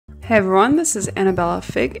Hey everyone, this is Annabella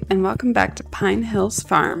Fig, and welcome back to Pine Hills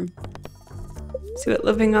Farm. See what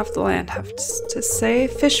living off the land have to say.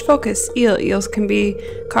 Fish focus, eel. Eels can be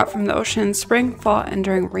caught from the ocean in spring, fall, and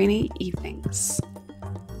during rainy evenings.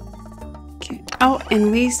 Okay. Oh, and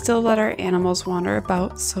we still let our animals wander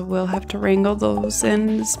about, so we'll have to wrangle those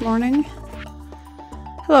in this morning.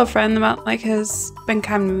 Hello friend, the mountain lake has been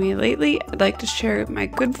kind to me lately. I'd like to share my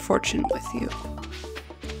good fortune with you.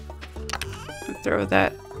 I'll throw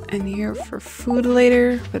that in here for food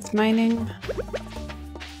later with mining.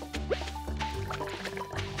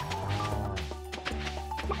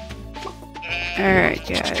 Alright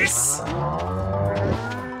guys.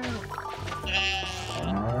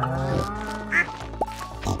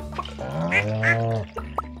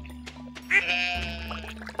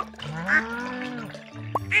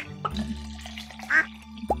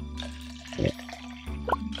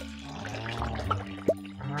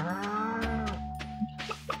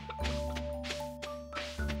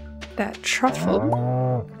 That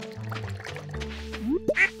truffle.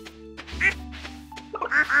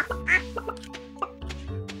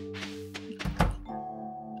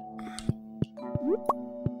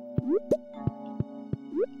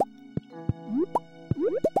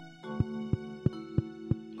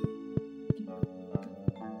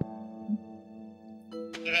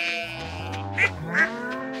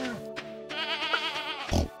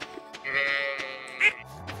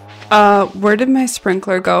 Where did my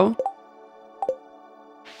sprinkler go?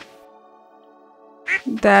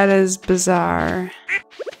 That is bizarre.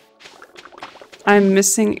 I'm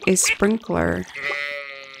missing a sprinkler.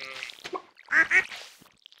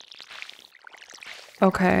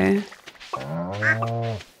 Okay.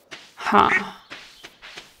 Huh.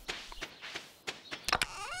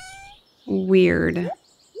 Weird.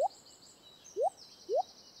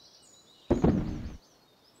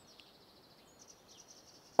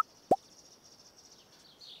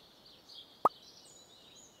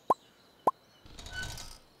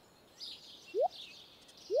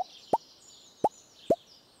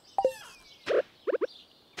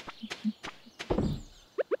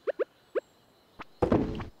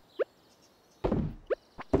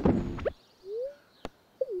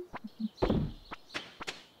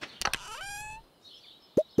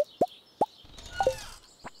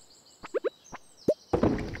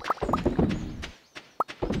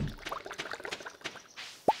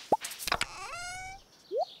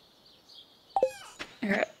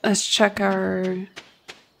 Alright, let's check our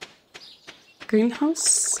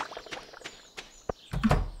greenhouse.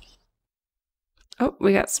 Oh,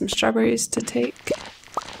 we got some strawberries to take.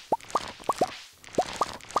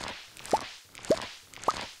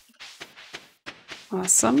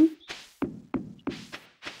 Awesome.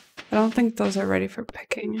 I don't think those are ready for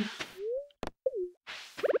picking.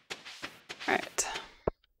 Alright.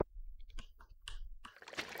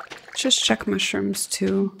 Just check mushrooms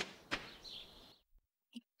too.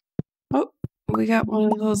 Oh, we got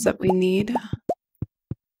one of those that we need.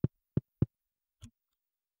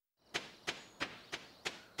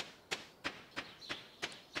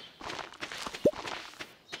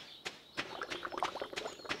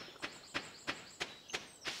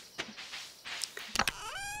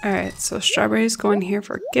 Alright, so strawberries go in here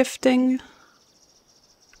for gifting.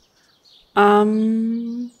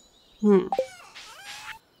 We're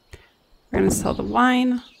gonna sell the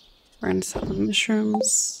wine. We're gonna sell the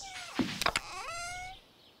mushrooms.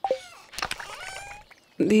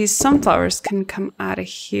 These sunflowers can come out of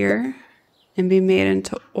here and be made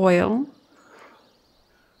into oil.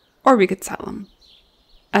 Or we could sell them.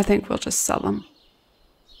 I think we'll just sell them.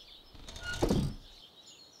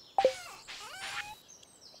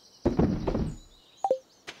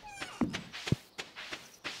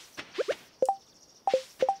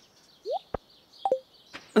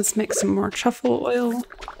 Let's make some more truffle oil.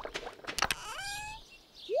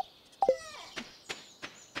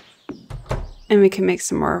 And we can make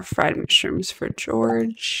some more fried mushrooms for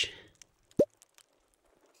George.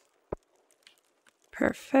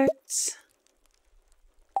 Perfect.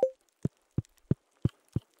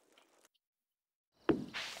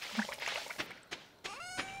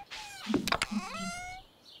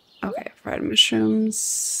 Okay, fried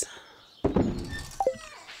mushrooms.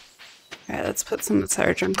 Alright, let's put some of the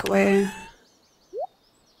sour junk away.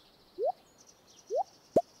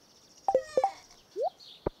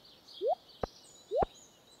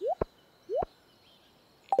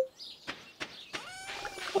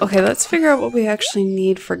 Okay, let's figure out what we actually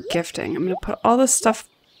need for gifting. I'm going to put all this stuff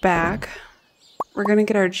back. We're going to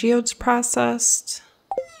get our geodes processed.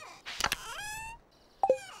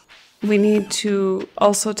 We need to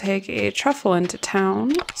also take a truffle into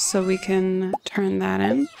town so we can turn that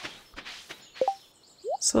in.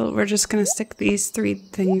 So we're just gonna stick these 3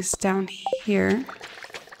 things down here.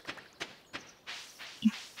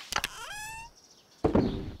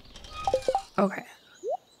 Okay.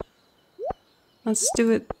 Let's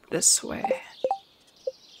do it this way.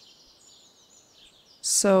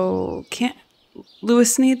 So,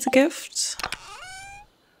 Lewis needs a gift.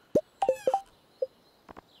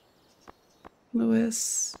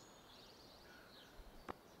 Lewis.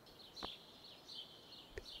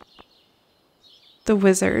 The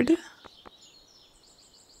wizard.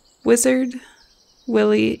 Wizard,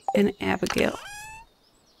 Willie, and Abigail.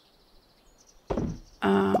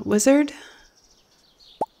 Wizard,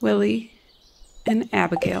 Willie, and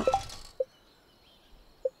Abigail.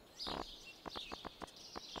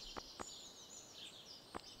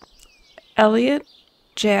 Elliot,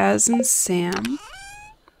 Jazz, and Sam.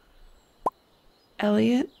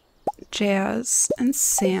 Elliot, Jazz, and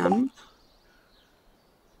Sam.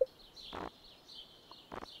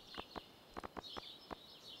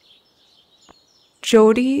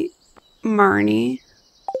 Jody, Marnie.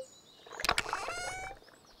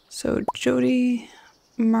 So Jody,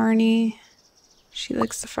 Marnie, she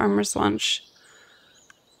likes the farmer's lunch.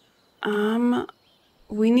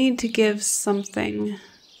 We need to give something.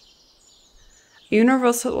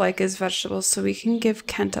 Universal like is vegetables, so we can give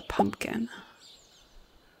Kent a pumpkin.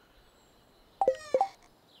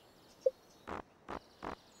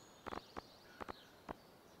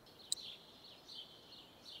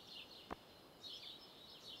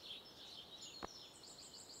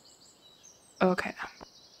 Okay.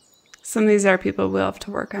 Some of these are people we'll have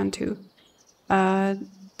to work on too.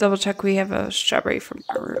 Double check we have a strawberry from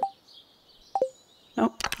our root.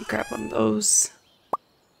 Nope, grab one of those.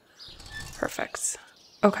 Perfect.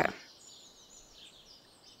 Okay.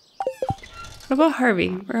 What about Harvey?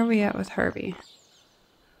 Where are we at with Harvey?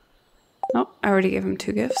 Nope, I already gave him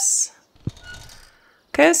 2 gifts.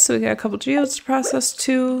 Okay, so we got a couple geodes to process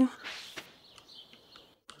too.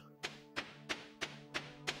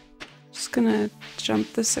 Just gonna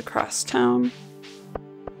jump this across town.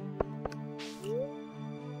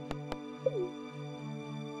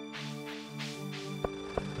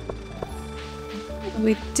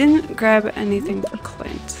 We didn't grab anything for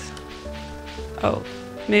Clint. Oh,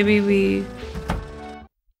 maybe we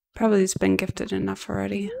probably has been gifted enough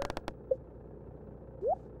already.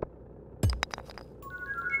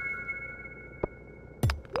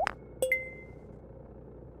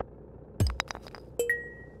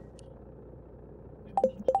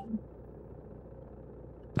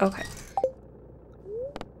 Okay.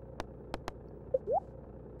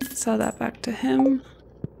 Sell that back to him.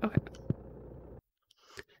 Okay.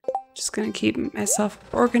 Just gonna keep myself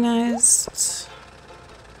organized.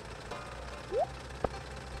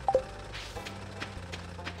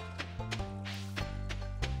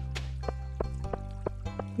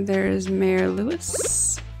 There's Mayor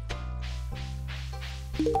Lewis.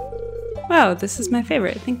 Wow, this is my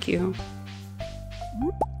favorite. Thank you.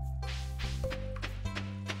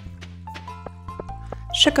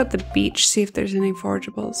 Check out the beach, see if there's any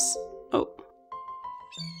forageables. Oh.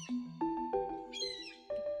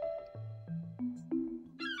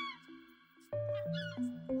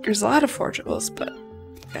 There's a lot of forageables, but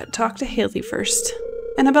gotta talk to Haley first.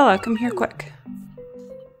 Annabella, come here quick.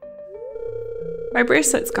 My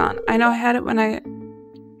bracelet's gone. I know I had it when I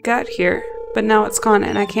got here, but now it's gone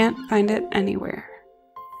and I can't find it anywhere.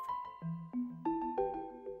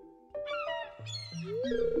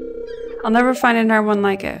 I'll never find another one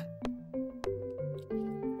like it.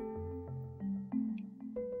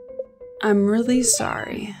 I'm really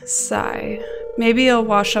sorry. Sigh. Maybe it'll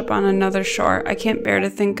wash up on another shore. I can't bear to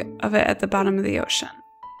think of it at the bottom of the ocean.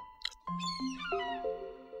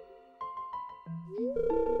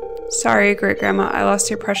 Sorry, Great Grandma. I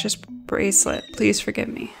lost your precious bracelet. Please forgive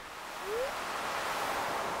me.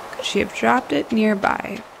 Could she have dropped it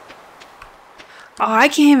nearby? Oh, I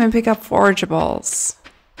can't even pick up forageables.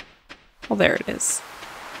 Well, there it is.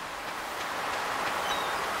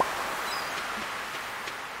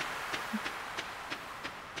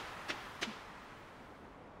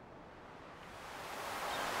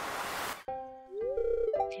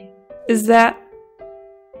 Is that...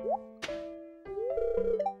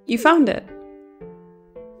 You found it.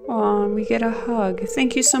 Aw, we get a hug.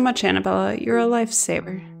 Thank you so much, Annabella. You're a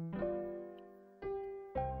lifesaver.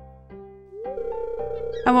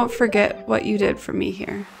 I won't forget what you did for me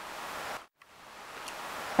here.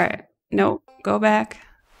 Alright, nope, go back.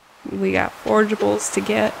 We got forageables to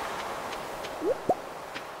get.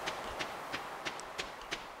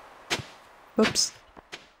 Whoops.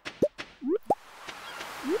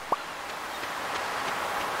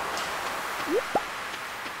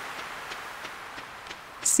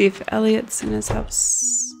 See if Elliot's in his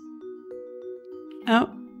house. Oh,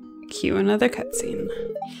 cue another cutscene.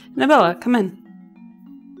 Annabella, come in.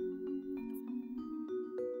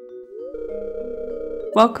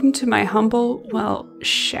 Welcome to my humble, well,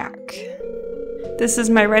 shack. This is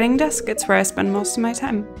my writing desk. It's where I spend most of my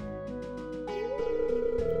time.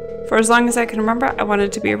 For as long as I can remember, I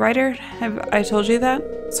wanted to be a writer. Have I told you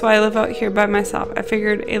that? So I live out here by myself. I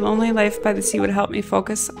figured a lonely life by the sea would help me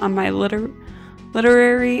focus on my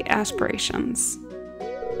literary aspirations.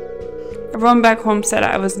 Everyone back home said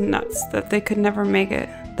I was nuts, that I could never make it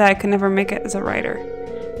as a writer.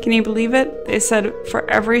 Can you believe it? They said for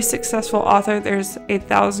every successful author, there's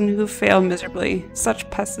 1,000 who fail miserably. Such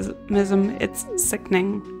pessimism, it's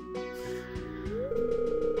sickening.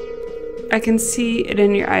 I can see it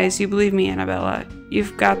in your eyes. You believe me, Annabella.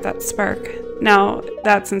 You've got that spark. Now,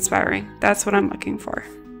 that's inspiring. That's what I'm looking for.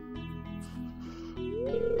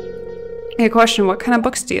 Hey, question, what kind of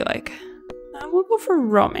books do you like? We'll go for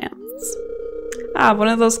romance. Ah, one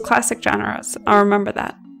of those classic genres. I'll remember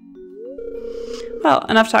that. Well,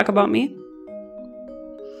 enough talk about me.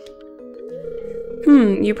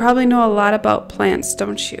 You probably know a lot about plants,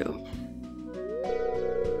 don't you?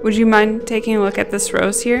 Would you mind taking a look at this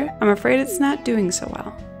rose here? I'm afraid it's not doing so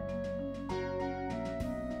well.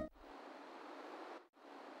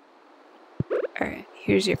 Alright,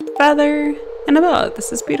 here's your feather. Annabella,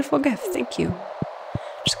 this is a beautiful gift, thank you.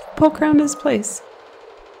 Just poke around this place.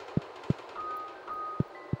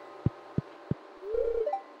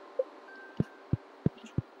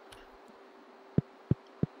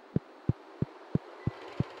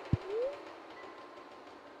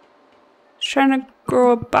 Trying to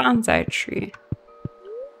grow a bonsai tree.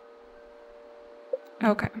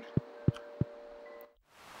 Okay.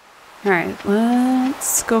 Alright,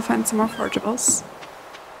 let's go find some more forageables.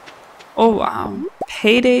 Oh wow.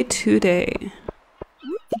 Payday today.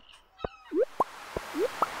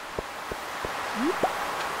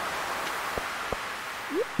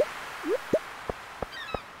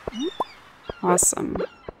 Awesome.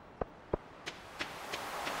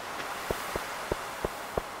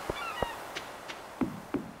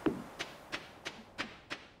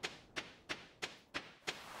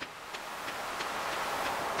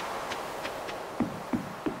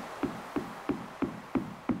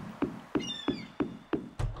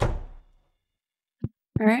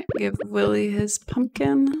 Alright, give Willie his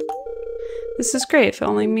pumpkin. This is great. If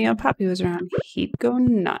only Mia Poppy was around, he'd go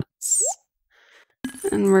nuts.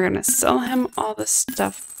 And we're gonna sell him all the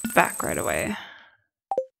stuff back right away.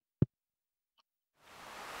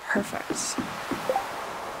 Perfect.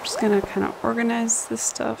 I'm just gonna kind of organize this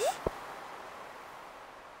stuff.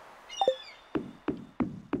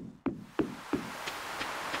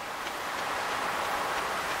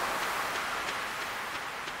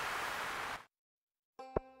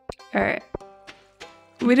 Alright.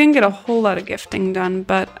 We didn't get a whole lot of gifting done,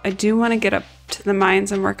 but I do want to get up to the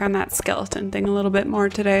mines and work on that skeleton thing a little bit more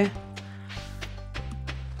today.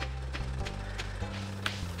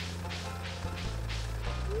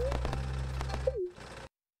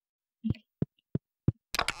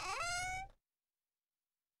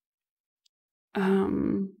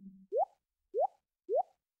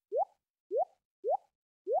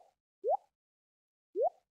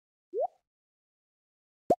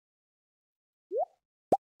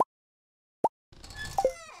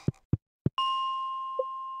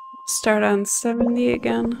 Start on 70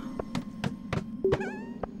 again.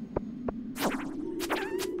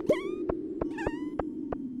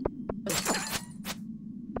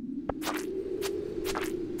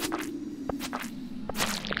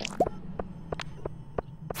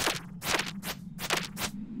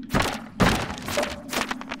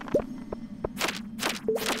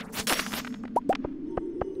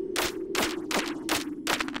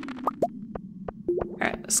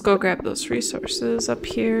 Alright, let's go grab those resources up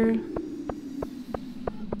here.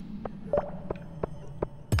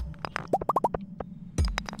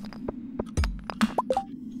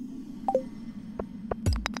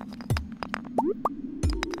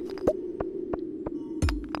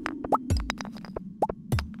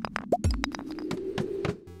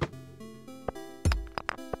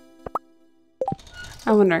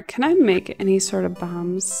 I wonder, can I make any sort of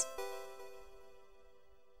bombs?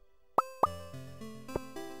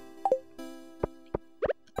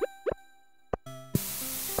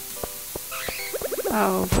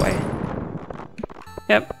 Oh boy.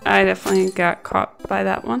 Yep, I definitely got caught by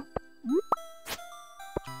that one.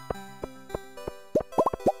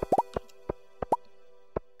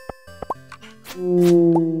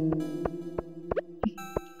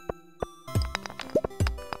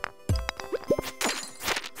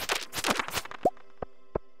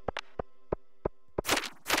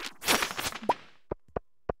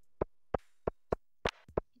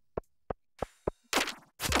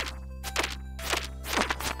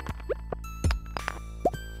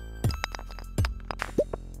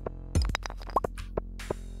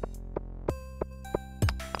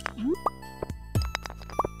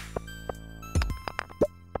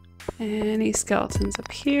 Any skeletons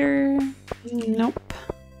up here? Nope.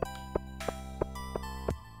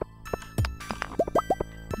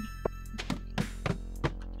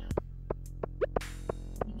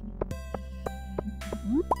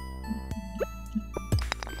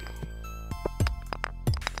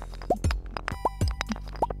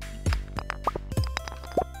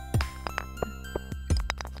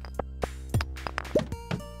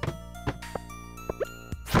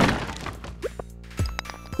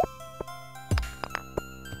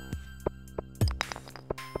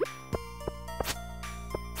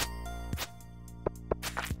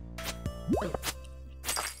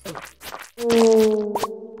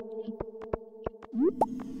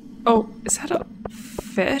 Oh, is that a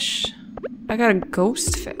fish? I got a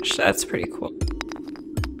ghost fish. That's pretty cool.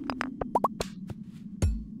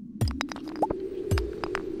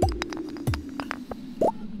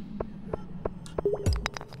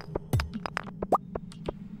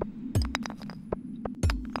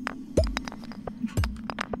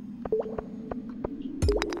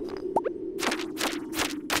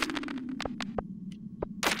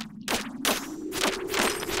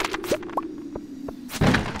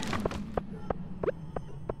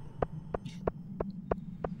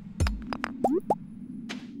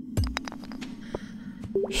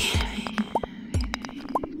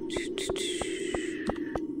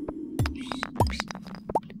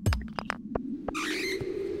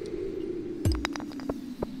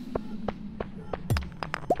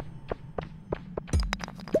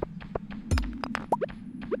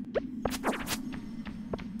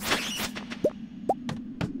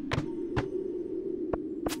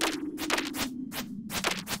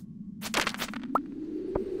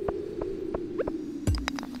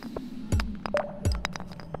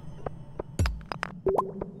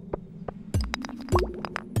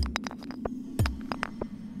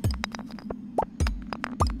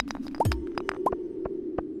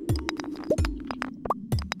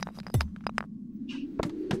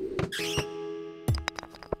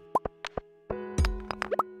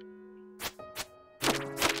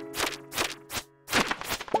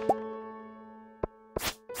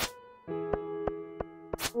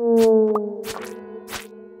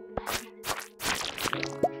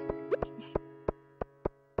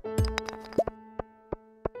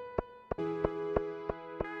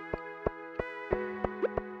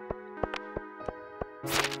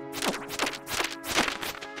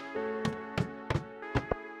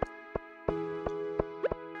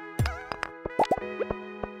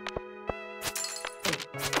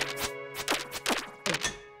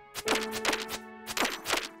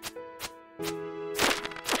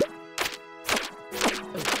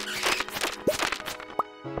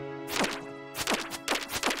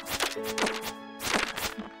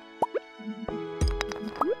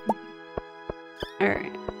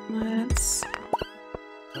 Alright, let's...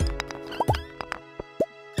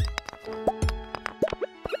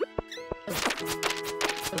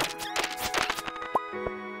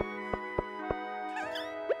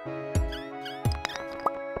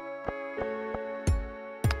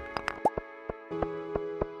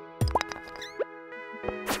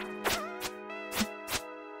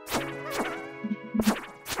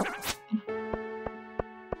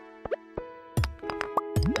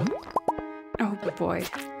 Oh boy,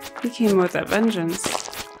 he came with a vengeance.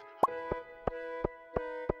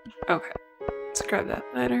 Okay, let's grab that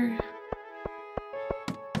ladder.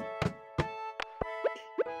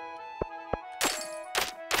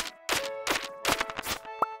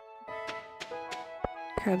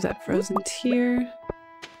 Grab that frozen tear.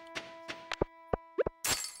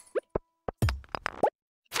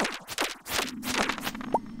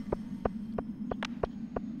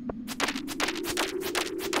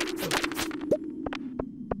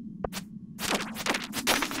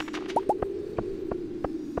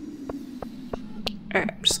 Alright,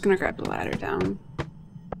 I'm just gonna grab the ladder down.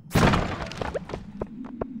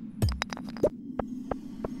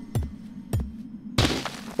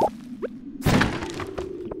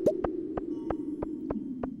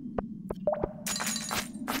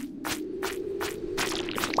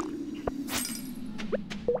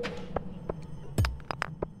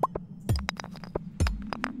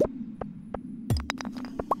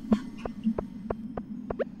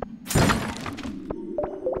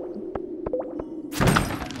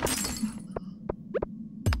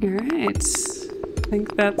 Alright, I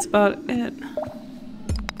think that's about it.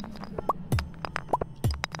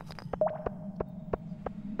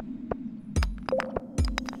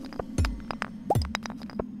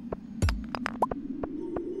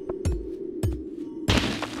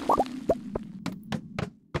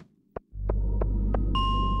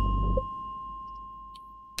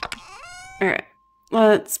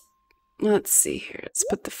 let's see here. Let's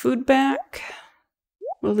put the food back.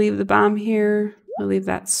 We'll leave the bomb here. We'll leave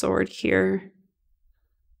that sword here.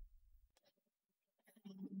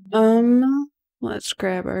 Let's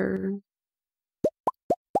grab our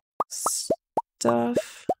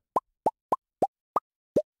stuff.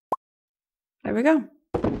 There we go.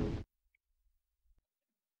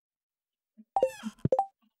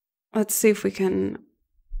 Let's see if we can...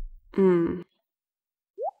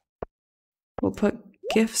 We'll put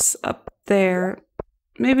gifts up there.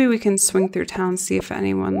 Maybe we can swing through town, see if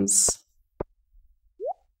anyone's...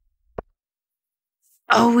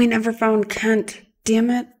 Oh, we never found Kent. Damn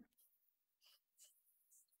it.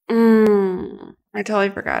 I totally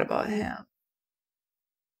forgot about him.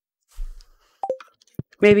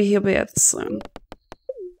 Maybe he'll be at the saloon.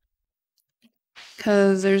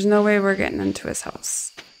 Because there's no way we're getting into his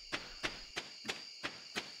house.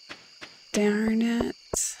 Darn it.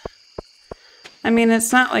 I mean,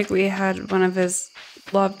 it's not like we had one of his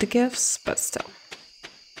loved gifts, but still.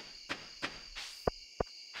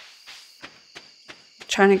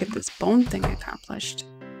 Trying to get this bone thing accomplished.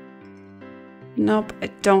 Nope, I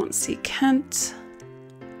don't see Kent.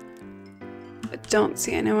 I don't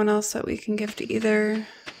see anyone else that we can gift either.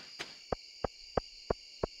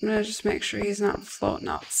 I'm gonna just make sure he's not floating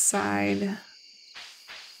outside.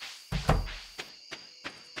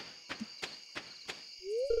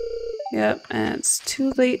 Yep, and it's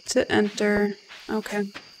too late to enter. Okay.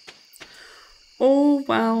 Oh,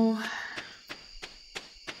 well.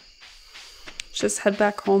 Just head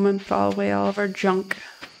back home and throw away all of our junk.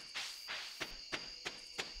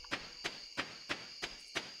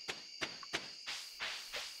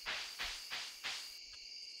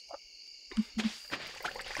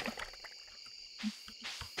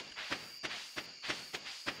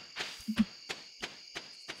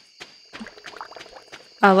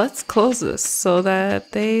 Let's close this so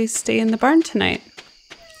that they stay in the barn tonight.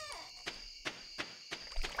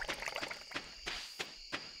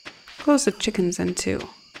 Close the chickens in too.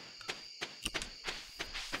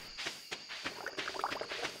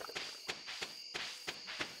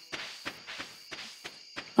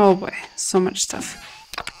 Oh boy, so much stuff.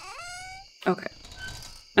 Okay.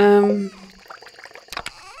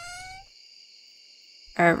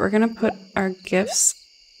 Alright, we're gonna put our gifts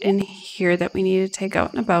in here that we need to take out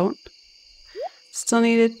and about. Still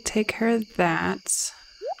need to take care of that.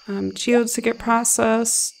 Geodes to get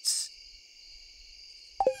processed.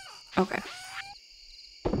 Okay.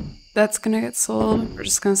 That's gonna get sold. We're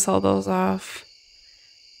just gonna sell those off.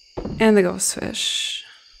 And the ghost fish.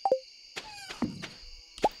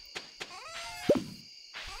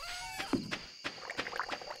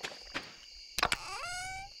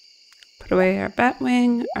 Put away our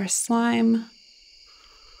batwing, our slime.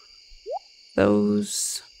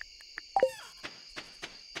 Those.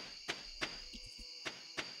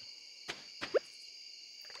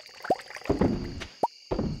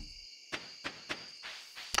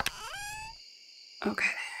 Okay.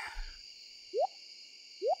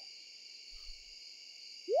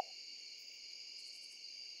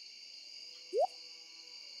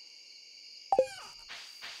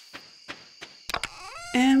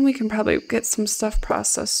 And we can probably get some stuff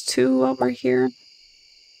processed too while we're here.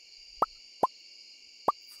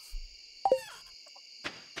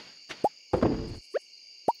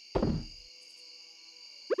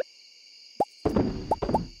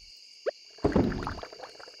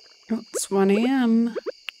 Oh, it's 1 a.m.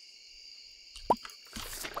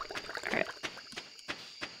 Alright.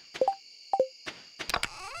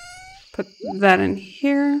 Put that in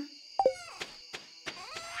here.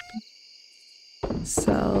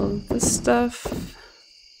 Sell this stuff.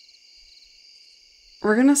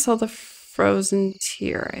 We're gonna sell the frozen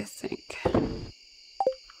tier, I think.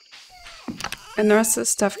 And the rest of the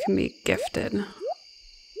stuff can be gifted.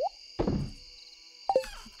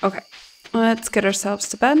 Okay, let's get ourselves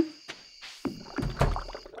to bed.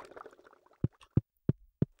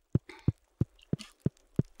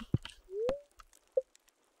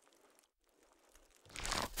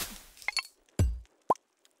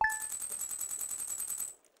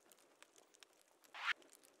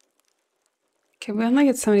 Okay, we only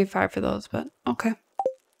get 75 for those, but okay.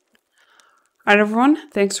 Alright everyone,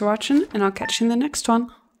 thanks for watching, and I'll catch you in the next one.